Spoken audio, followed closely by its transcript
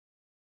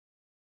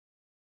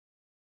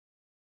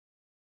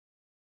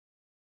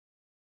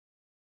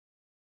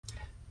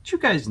Did you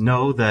guys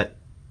know that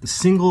the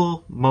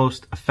single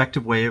most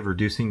effective way of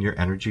reducing your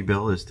energy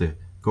bill is to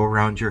go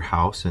around your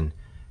house and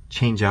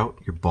change out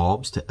your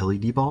bulbs to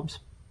LED bulbs?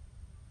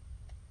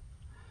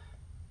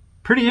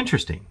 Pretty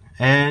interesting.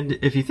 And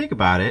if you think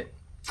about it,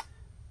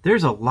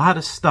 there's a lot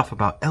of stuff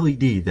about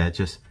LED that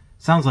just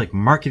sounds like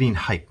marketing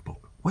hype, but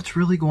what's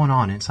really going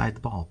on inside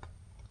the bulb?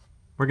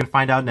 We're going to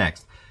find out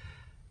next.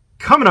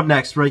 Coming up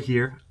next right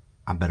here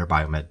on Better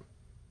Biomed.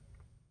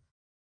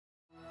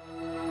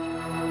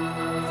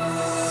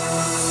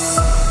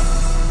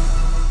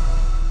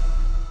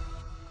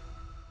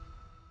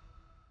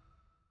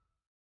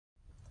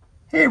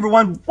 Hey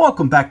everyone,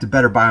 welcome back to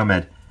Better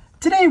Biomed.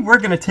 Today we're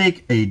going to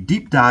take a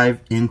deep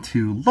dive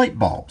into light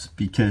bulbs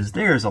because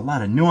there's a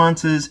lot of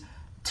nuances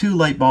to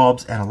light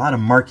bulbs and a lot of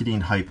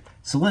marketing hype.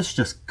 So let's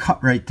just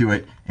cut right through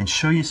it and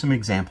show you some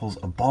examples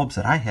of bulbs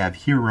that I have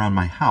here around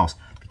my house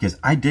because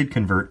I did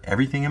convert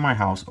everything in my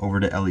house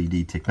over to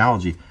LED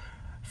technology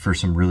for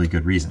some really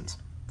good reasons.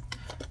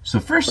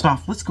 So first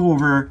off, let's go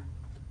over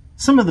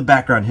some of the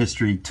background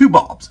history to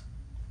bulbs.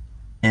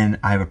 And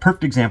I have a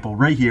perfect example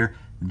right here.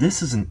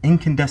 This is an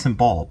incandescent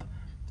bulb,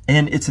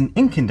 and it's an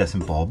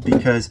incandescent bulb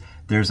because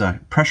there's a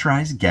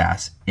pressurized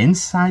gas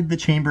inside the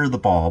chamber of the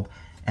bulb,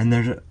 and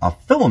there's a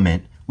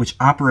filament which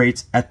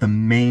operates at the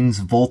mains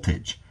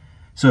voltage.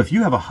 So if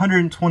you have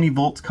 120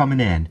 volts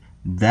coming in,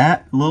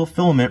 that little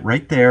filament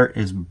right there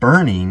is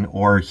burning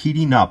or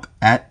heating up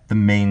at the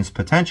mains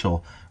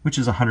potential, which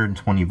is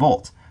 120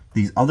 volts.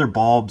 These other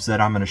bulbs that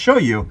I'm going to show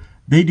you,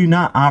 they do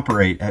not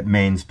operate at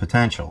mains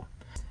potential.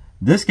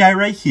 This guy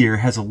right here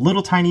has a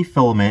little tiny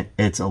filament.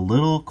 It's a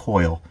little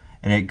coil,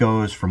 and it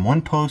goes from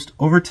one post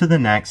over to the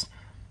next,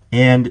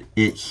 and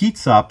it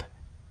heats up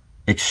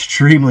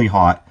extremely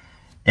hot,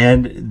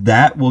 and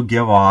that will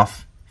give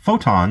off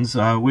photons,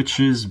 which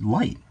is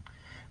light.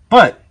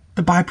 But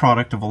the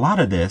byproduct of a lot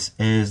of this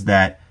is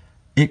that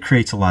it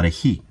creates a lot of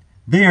heat.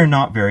 They are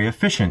not very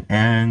efficient,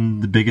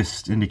 and the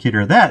biggest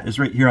indicator of that is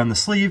right here on the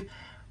sleeve.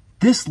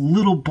 This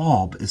little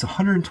bulb is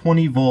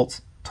 120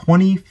 volts,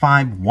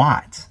 25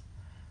 watts.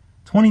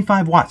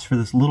 25 watts for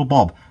this little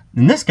bulb.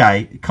 And this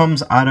guy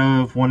comes out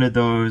of one of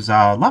those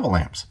lava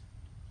lamps.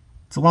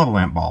 It's a lava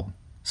lamp bulb.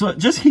 So it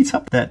just heats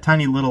up that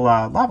tiny little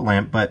lava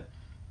lamp, but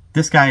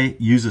this guy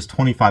uses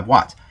 25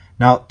 watts.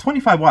 Now,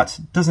 25 watts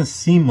doesn't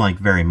seem like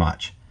very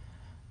much,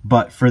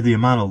 but for the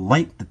amount of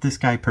light that this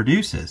guy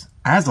produces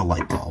as a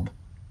light bulb,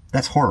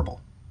 that's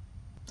horrible.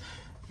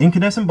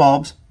 Incandescent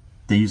bulbs,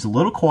 they use a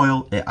little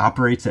coil. It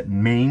operates at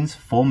mains,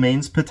 full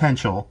mains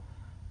potential,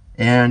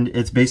 and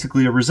it's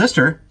basically a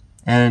resistor.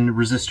 And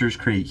resistors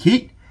create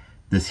heat.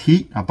 This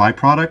heat, a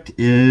byproduct,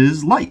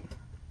 is light.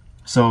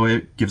 So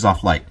it gives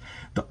off light.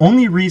 The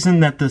only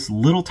reason that this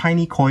little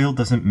tiny coil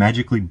doesn't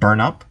magically burn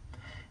up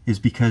is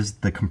because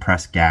the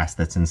compressed gas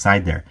that's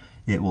inside there.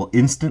 It will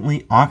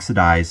instantly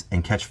oxidize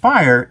and catch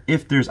fire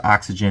if there's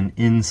oxygen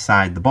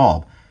inside the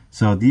bulb.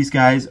 So these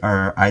guys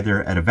are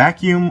either at a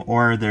vacuum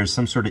or there's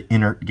some sort of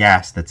inert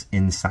gas that's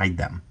inside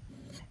them.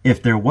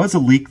 If there was a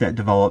leak that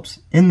develops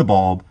in the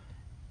bulb,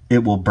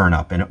 it will burn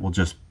up and it will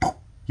just poof.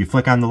 You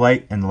flick on the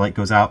light and the light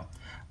goes out.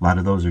 A lot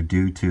of those are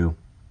due to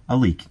a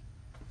leak.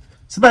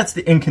 So that's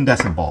the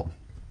incandescent bulb.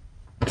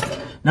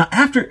 Now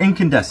after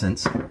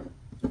incandescence,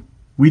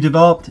 we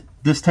developed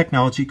this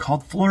technology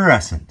called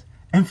fluorescent.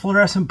 And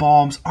fluorescent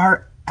bulbs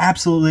are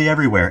absolutely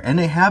everywhere, and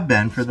they have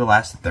been for the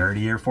last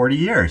 30 or 40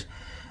 years.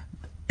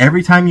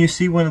 Every time you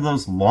see one of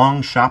those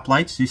long shop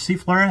lights, you see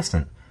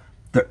fluorescent.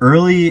 The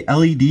early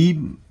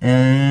LED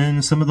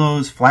and some of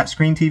those flat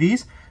screen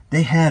TVs,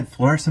 they had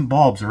fluorescent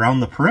bulbs around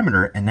the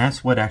perimeter, and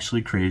that's what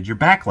actually created your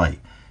backlight.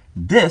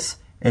 This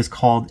is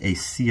called a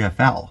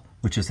CFL,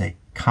 which is a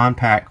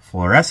compact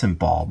fluorescent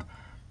bulb,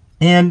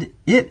 and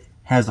it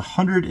has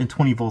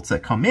 120 volts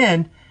that come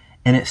in,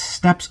 and it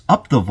steps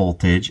up the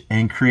voltage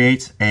and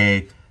creates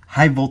a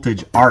high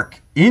voltage arc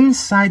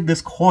inside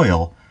this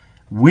coil,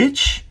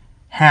 which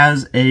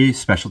has a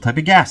special type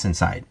of gas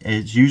inside.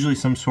 It's usually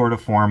some sort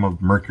of form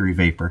of mercury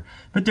vapor,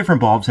 but different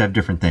bulbs have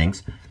different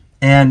things.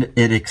 And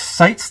it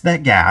excites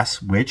that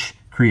gas, which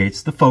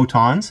creates the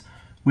photons,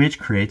 which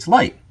creates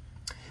light.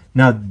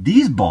 Now,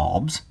 these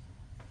bulbs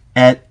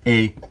at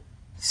a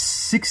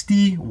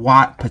 60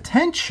 watt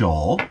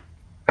potential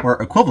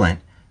or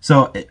equivalent,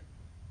 so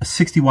a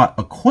 60 watt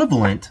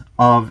equivalent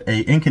of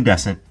a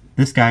incandescent,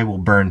 this guy will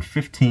burn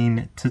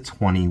 15 to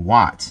 20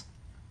 watts.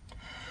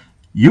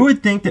 You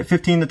would think that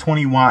 15 to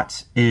 20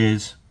 watts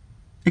is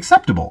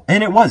acceptable,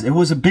 and it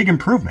was a big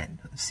improvement.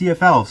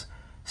 CFLs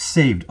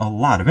saved a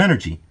lot of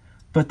energy.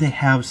 But they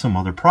have some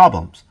other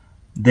problems.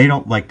 They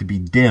don't like to be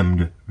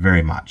dimmed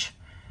very much.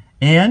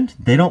 And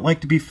they don't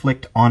like to be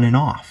flicked on and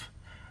off.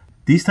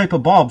 These type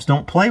of bulbs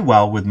don't play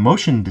well with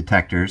motion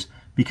detectors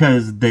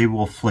because they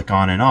will flick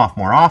on and off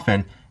more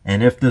often.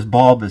 And if this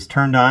bulb is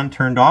turned on,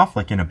 turned off,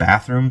 like in a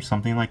bathroom,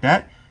 something like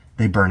that,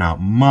 they burn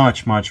out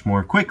much, much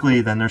more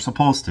quickly than they're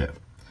supposed to.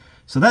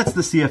 So that's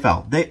the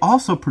CFL. They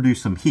also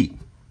produce some heat.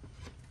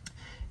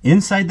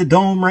 Inside the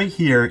dome right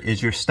here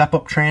is your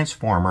step-up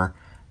transformer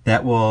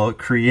that will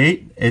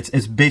create,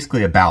 it's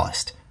basically a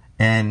ballast.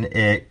 and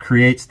it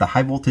creates the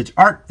high voltage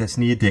arc that's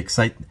needed to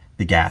excite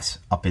the gas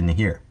up into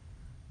here.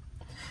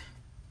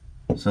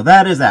 So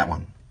that is that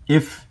one.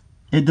 If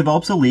it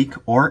develops a leak,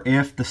 or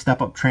if the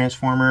step-up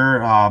transformer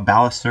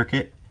ballast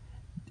circuit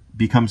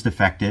becomes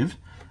defective,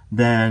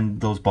 then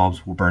those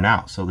bulbs will burn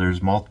out. So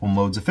there's multiple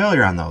modes of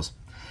failure on those.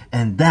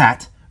 And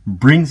that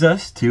brings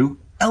us to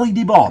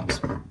LED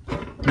bulbs.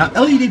 Now,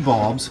 LED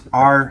bulbs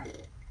are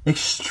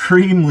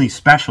extremely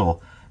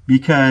special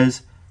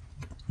because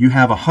you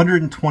have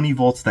 120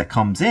 volts that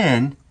comes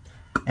in,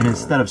 and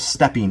instead of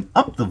stepping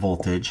up the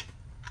voltage,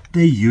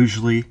 they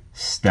usually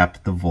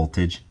step the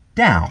voltage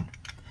down.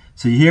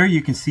 So here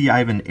you can see I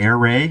have an air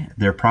ray.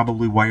 They're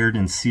probably wired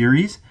in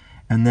series.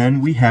 And then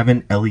we have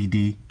an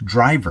LED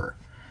driver.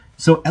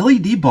 So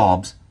LED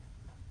bulbs,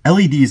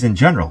 LEDs in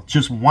general,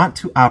 just want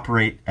to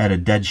operate at a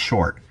dead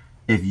short.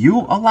 If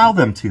you allow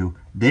them to,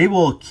 they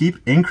will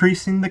keep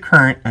increasing the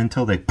current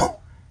until they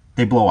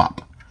blow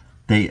up.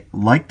 They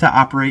like to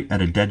operate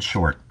at a dead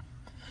short.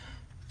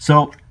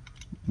 So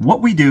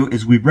what we do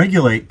is we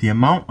regulate the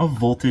amount of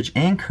voltage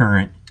and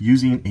current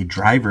using a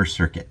driver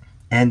circuit.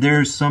 And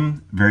there's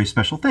some very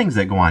special things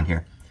that go on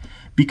here.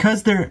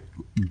 Because they're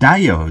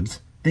diodes,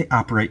 they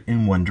operate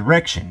in one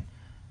direction.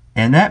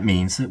 And that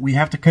means that we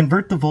have to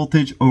convert the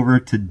voltage over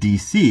to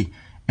DC.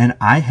 And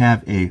I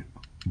have a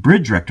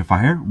bridge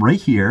rectifier right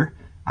here.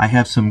 I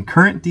have some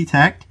current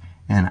detect,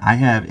 and I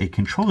have a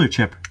controller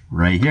chip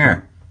right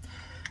here.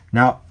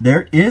 Now,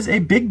 there is a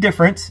big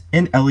difference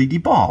in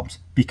LED bulbs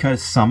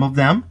because some of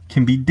them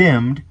can be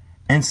dimmed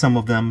and some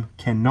of them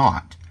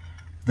cannot.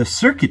 The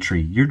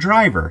circuitry, your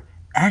driver,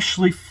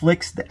 actually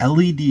flicks the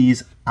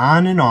LEDs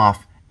on and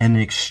off at an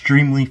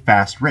extremely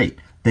fast rate.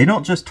 They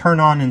don't just turn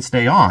on and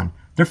stay on.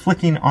 They're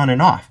flicking on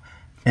and off.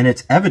 And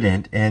it's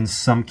evident in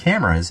some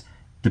cameras,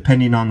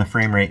 depending on the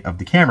frame rate of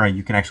the camera,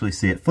 you can actually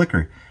see it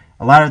flicker.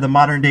 A lot of the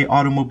modern day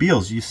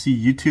automobiles, you see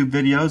YouTube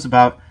videos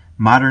about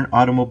modern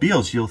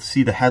automobiles, you'll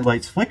see the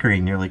headlights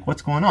flickering. You're like,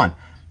 what's going on?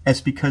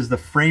 It's because the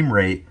frame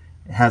rate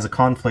has a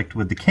conflict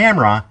with the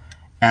camera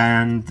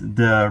and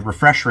the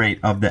refresh rate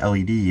of the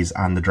LEDs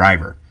on the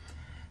driver.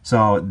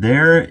 So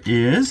there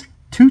is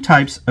two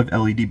types of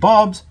LED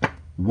bulbs.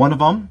 One of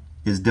them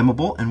is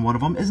dimmable and one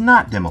of them is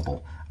not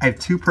dimmable. I have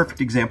two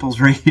perfect examples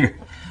right here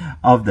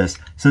of this.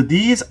 So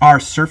these are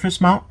surface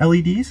mount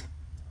LEDs.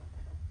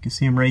 You can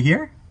see them right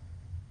here.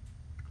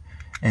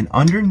 And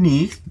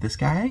underneath this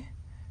guy,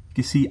 you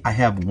can see I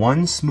have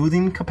one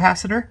smoothing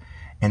capacitor,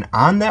 and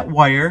on that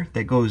wire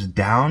that goes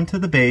down to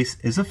the base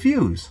is a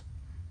fuse.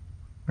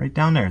 Right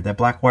down there, that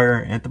black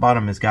wire at the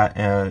bottom has got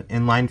an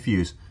inline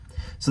fuse.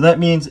 So that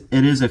means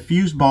it is a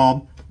fuse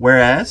bulb,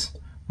 whereas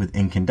with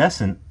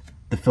incandescent,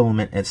 the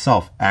filament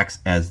itself acts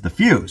as the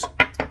fuse.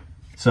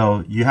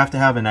 So you have to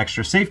have an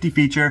extra safety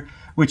feature,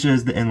 which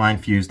is the inline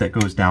fuse that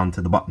goes down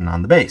to the button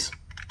on the base.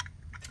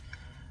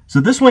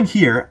 So this one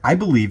here, I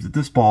believe that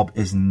this bulb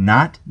is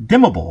not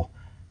dimmable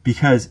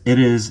because it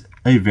is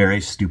a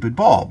very stupid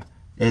bulb.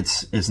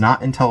 It's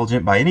not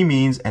intelligent by any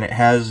means, and it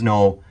has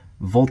no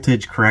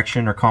voltage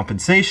correction or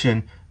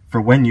compensation for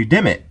when you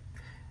dim it.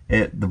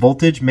 The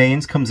voltage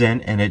mains comes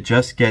in and it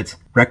just gets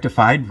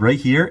rectified right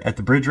here at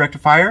the bridge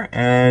rectifier,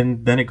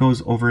 and then it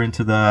goes over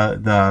into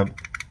the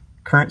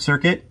current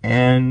circuit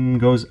and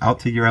goes out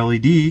to your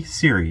LED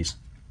series.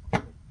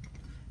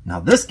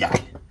 Now this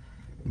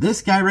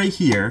guy right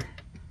here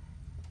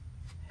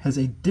has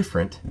a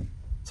different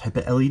type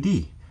of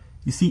LED.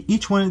 You see,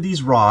 each one of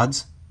these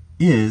rods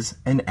is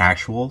an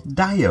actual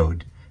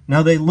diode.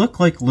 Now they look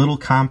like little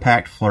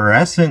compact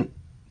fluorescent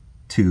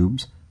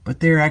tubes, but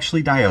they're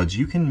actually diodes.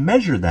 You can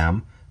measure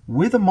them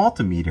with a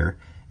multimeter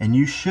and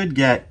you should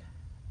get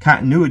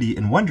continuity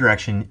in one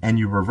direction, and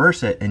you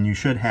reverse it and you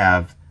should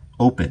have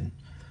open.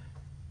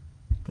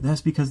 But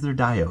that's because they're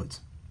diodes.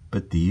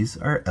 But these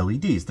are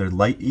LEDs. They're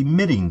light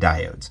emitting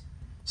diodes.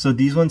 So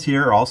these ones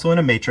here are also in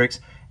a matrix,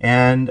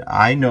 and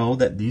I know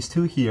that these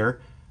two here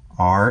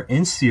are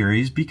in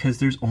series because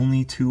there's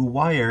only two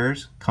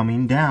wires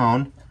coming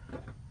down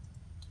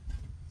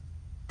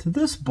to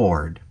this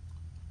board.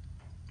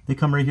 They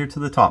come right here to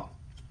the top.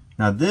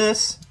 Now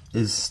this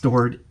is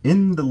stored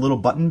in the little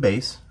button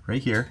base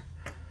right here,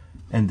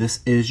 and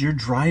this is your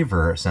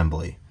driver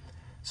assembly.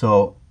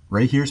 So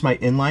right here's my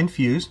inline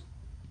fuse,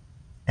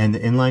 and the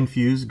inline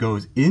fuse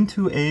goes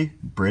into a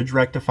bridge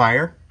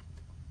rectifier,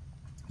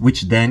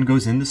 which then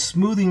goes in the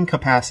smoothing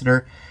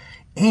capacitor,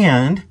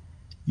 and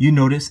you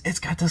notice it's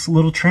got this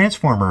little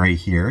transformer right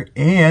here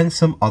and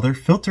some other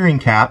filtering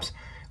caps,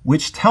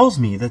 which tells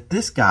me that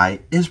this guy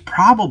is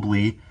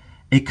probably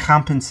a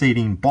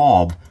compensating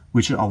bulb,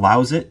 which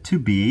allows it to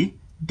be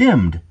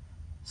dimmed.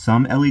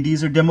 Some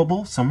LEDs are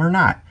dimmable, some are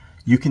not.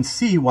 You can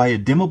see why a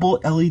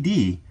dimmable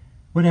LED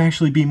would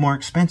actually be more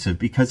expensive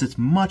because it's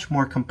much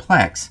more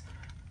complex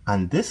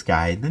on this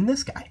guy than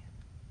this guy.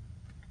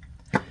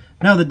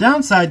 Now the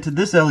downside to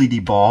this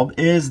LED bulb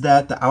is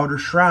that the outer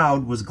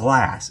shroud was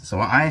glass. So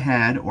I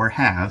had or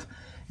have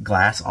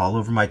glass all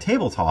over my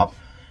tabletop,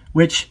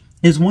 which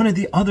is one of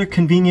the other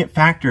convenient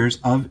factors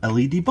of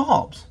LED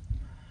bulbs.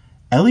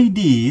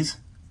 LEDs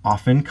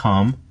often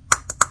come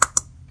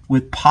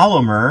with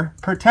polymer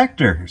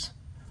protectors,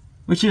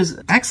 which is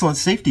an excellent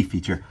safety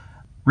feature.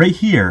 Right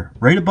here,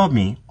 right above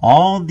me,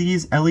 all of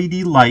these LED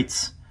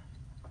lights,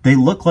 they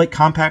look like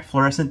compact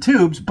fluorescent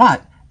tubes,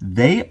 but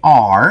they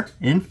are,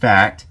 in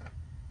fact,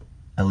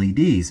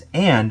 LEDs.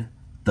 And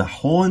the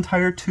whole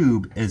entire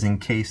tube is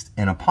encased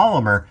in a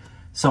polymer,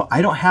 so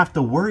I don't have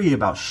to worry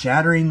about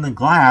shattering the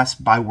glass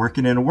by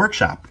working in a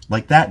workshop.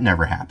 Like, that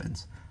never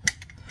happens.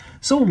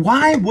 So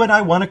why would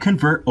I want to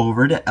convert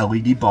over to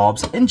LED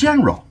bulbs in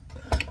general?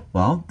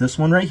 Well, this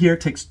one right here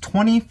takes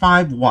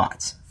 25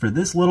 watts for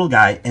this little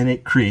guy, and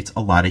it creates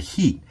a lot of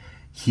heat.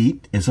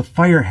 Heat is a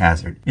fire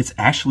hazard. It's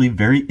actually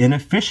very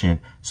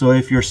inefficient. So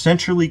if you're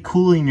centrally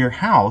cooling your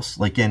house,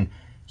 like in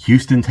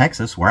Houston,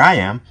 Texas, where I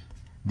am,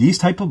 these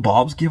type of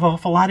bulbs give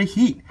off a lot of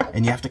heat,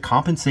 and you have to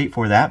compensate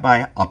for that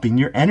by upping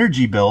your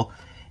energy bill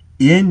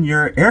in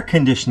your air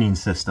conditioning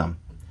system.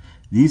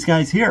 These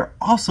guys here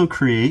also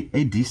create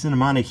a decent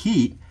amount of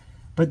heat,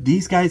 but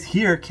these guys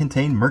here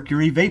contain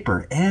mercury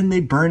vapor, and they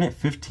burn at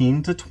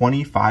 15 to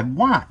 25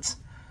 watts.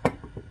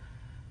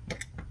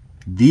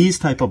 These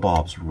type of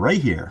bulbs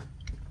right here,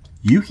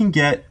 you can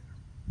get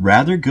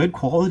rather good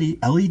quality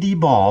LED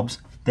bulbs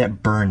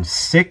that burn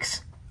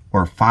 6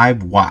 or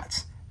 5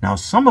 watts. Now,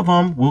 some of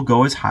them will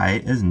go as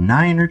high as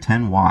 9 or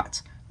 10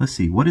 watts. Let's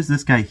see, what is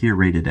this guy here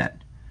rated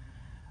at?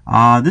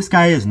 This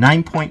guy is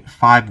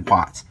 9.5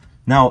 watts.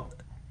 Now,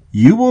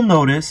 you will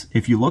notice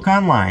if you look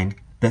online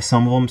that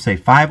some of them say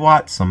 5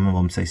 watts, some of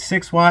them say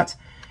 6 watts,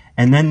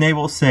 and then they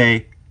will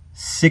say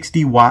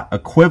 60 watt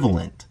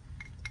equivalent.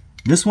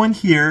 This one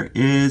here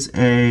is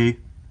a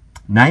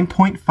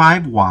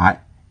 9.5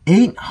 watt,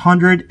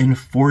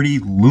 840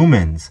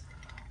 lumens.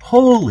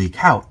 Holy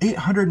cow,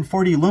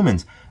 840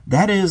 lumens.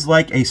 That is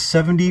like a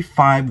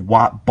 75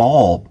 watt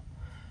bulb.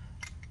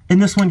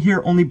 And this one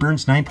here only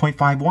burns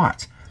 9.5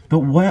 watts. But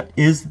what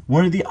is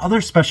one of the other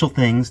special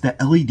things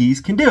that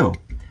LEDs can do?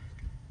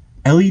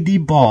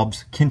 LED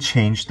bulbs can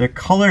change their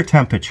color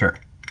temperature.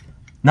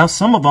 Now,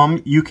 some of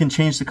them you can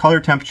change the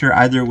color temperature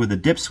either with a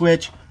dip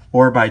switch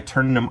or by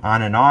turning them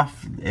on and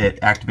off. It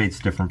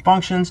activates different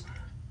functions,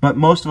 but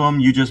most of them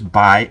you just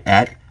buy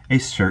at a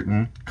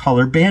certain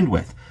color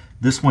bandwidth.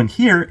 This one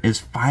here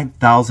is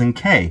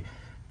 5000K.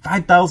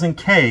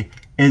 5000K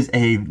is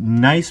a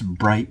nice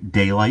bright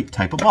daylight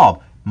type of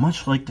bulb,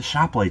 much like the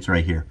shop lights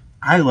right here.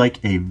 I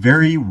like a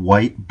very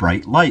white,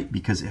 bright light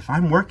because if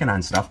I'm working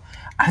on stuff,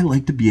 I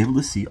like to be able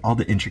to see all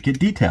the intricate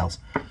details.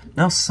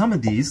 Now, some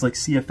of these, like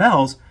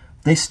CFLs,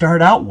 they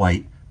start out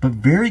white, but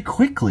very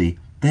quickly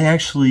they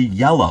actually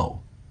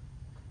yellow.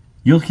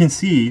 You can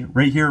see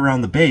right here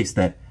around the base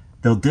that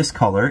they'll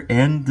discolor,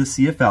 and the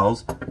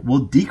CFLs will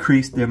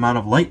decrease the amount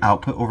of light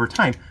output over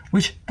time,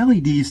 which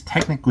LEDs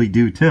technically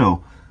do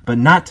too, but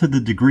not to the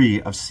degree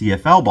of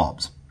CFL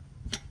bulbs.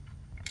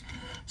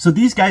 So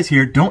these guys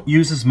here don't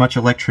use as much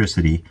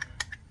electricity,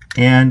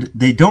 and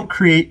they don't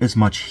create as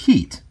much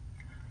heat,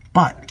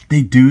 but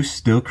they do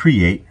still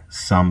create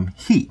some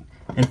heat.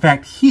 In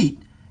fact, heat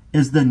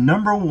is the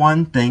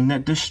 #1 thing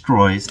that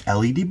destroys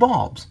LED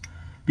bulbs,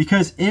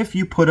 because if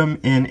you put them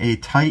in a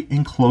tight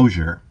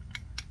enclosure,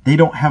 they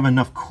don't have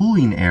enough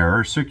cooling air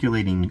or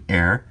circulating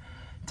air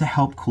to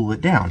help cool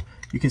it down.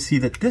 You can see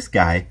that this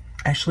guy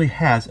actually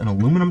has an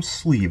aluminum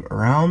sleeve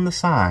around the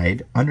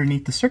side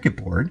underneath the circuit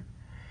board.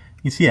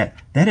 You see it?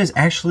 That is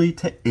actually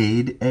to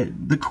aid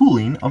the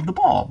cooling of the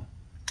bulb.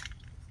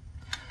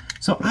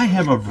 So I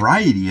have a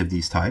variety of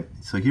these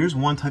types. So here's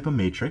one type of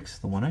matrix,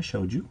 the one I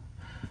showed you.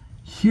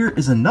 Here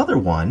is another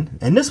one,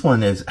 and this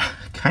one is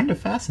kind of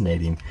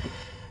fascinating.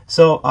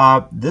 So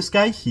this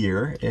guy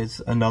here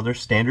is another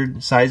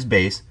standard size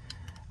base.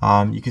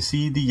 You can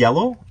see the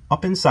yellow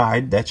up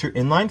inside, that's your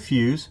inline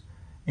fuse.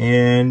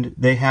 And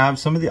they have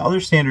some of the other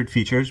standard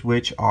features,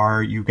 which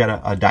are you've got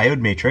a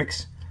diode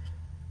matrix.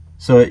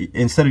 So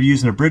instead of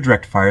using a bridge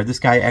rectifier, this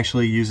guy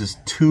actually uses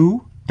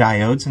 2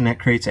 diodes, and that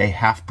creates a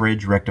half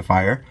bridge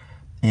rectifier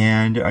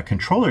and a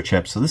controller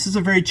chip. So this is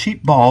a very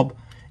cheap bulb,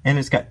 and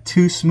it's got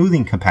 2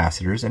 smoothing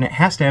capacitors, and it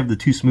has to have the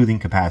 2 smoothing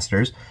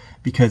capacitors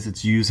because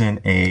it's using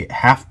a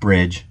half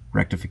bridge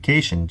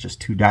rectification,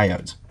 just 2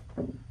 diodes.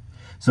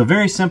 So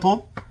very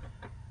simple,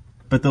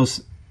 but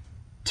those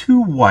 2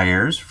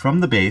 wires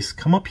from the base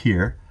come up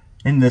here,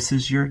 and this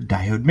is your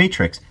diode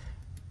matrix.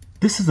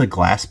 This is a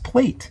glass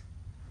plate.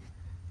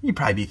 You'd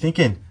probably be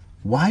thinking,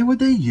 why would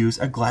they use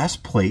a glass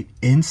plate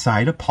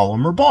inside a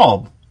polymer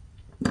bulb?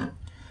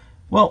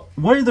 Well,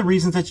 one of the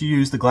reasons that you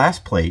use the glass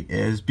plate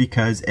is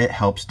because it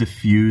helps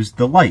diffuse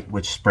the light,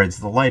 which spreads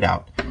the light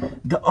out.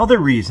 The other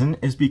reason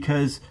is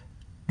because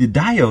the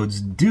diodes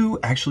do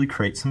actually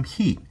create some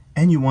heat,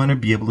 and you want to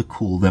be able to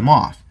cool them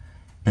off.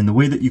 And the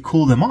way that you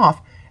cool them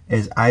off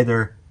is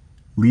either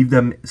leave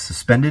them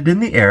suspended in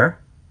the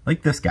air,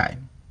 like this guy,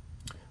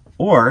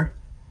 or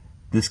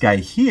this guy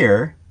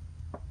here,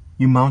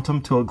 you mount them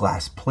to a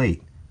glass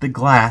plate. The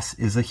glass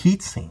is a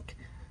heat sink,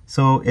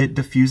 so it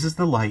diffuses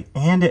the light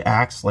and it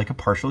acts like a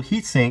partial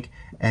heat sink.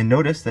 And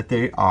notice that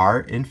they are,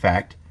 in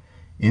fact,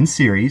 in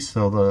series.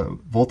 So the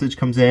voltage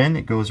comes in,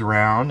 it goes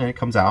around, and it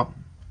comes out.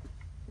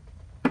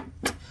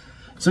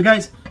 So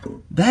guys,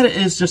 that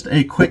is just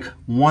a quick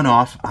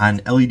one-off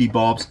on LED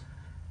bulbs.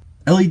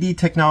 LED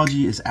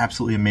technology is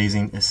absolutely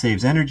amazing. It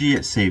saves energy,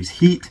 it saves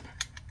heat.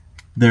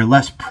 They're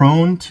less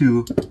prone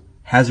to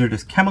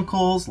hazardous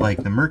chemicals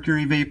like the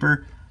mercury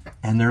vapor,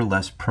 and they're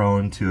less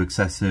prone to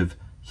excessive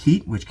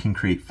heat, which can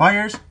create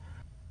fires.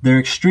 They're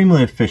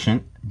extremely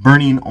efficient,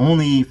 burning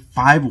only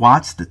 5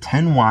 watts to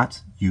 10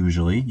 watts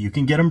usually. You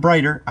can get them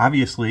brighter,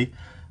 obviously,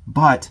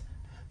 but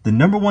the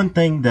number one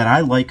thing that I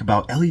like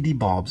about LED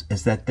bulbs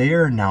is that they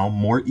are now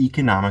more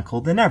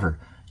economical than ever.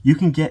 You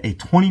can get a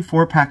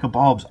 24-pack of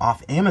bulbs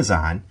off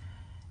Amazon,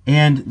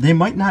 and they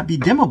might not be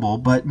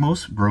dimmable, but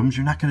most rooms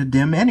you're not going to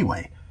dim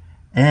anyway.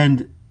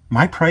 And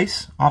my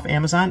price off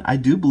Amazon, I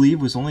do believe,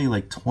 was only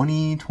like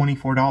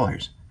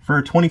 $24 for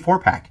a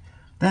 24-pack.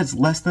 That's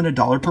less than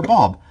 $1 per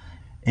bulb.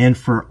 And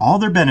for all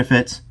their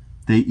benefits,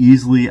 they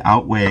easily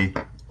outweigh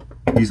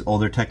these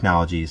older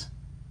technologies.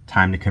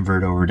 Time to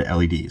convert over to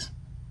LEDs.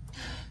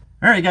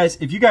 All right, guys,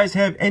 if you guys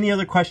have any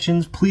other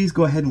questions, please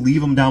go ahead and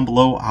leave them down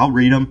below. I'll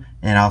read them,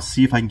 and I'll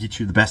see if I can get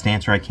you the best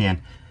answer I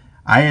can.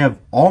 I have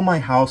all my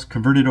house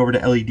converted over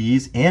to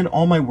LEDs, and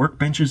all my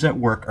workbenches at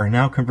work are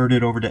now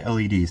converted over to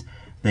LEDs.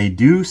 They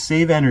do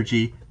save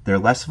energy. They're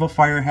less of a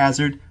fire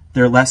hazard.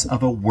 They're less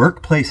of a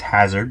workplace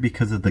hazard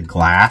because of the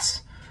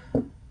glass,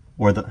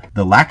 or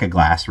the lack of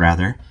glass,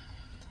 rather.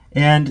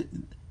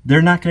 And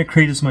they're not going to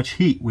create as much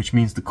heat, which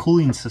means the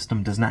cooling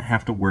system does not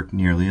have to work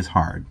nearly as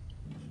hard.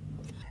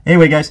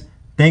 Anyway, guys,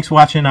 thanks for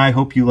watching. I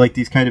hope you like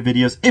these kind of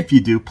videos. If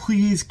you do,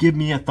 please give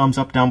me a thumbs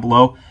up down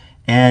below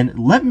and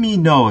let me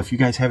know if you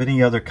guys have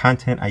any other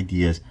content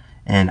ideas,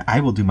 and I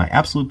will do my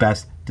absolute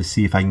best to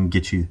see if I can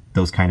get you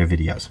those kind of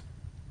videos.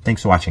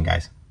 Thanks for watching,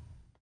 guys.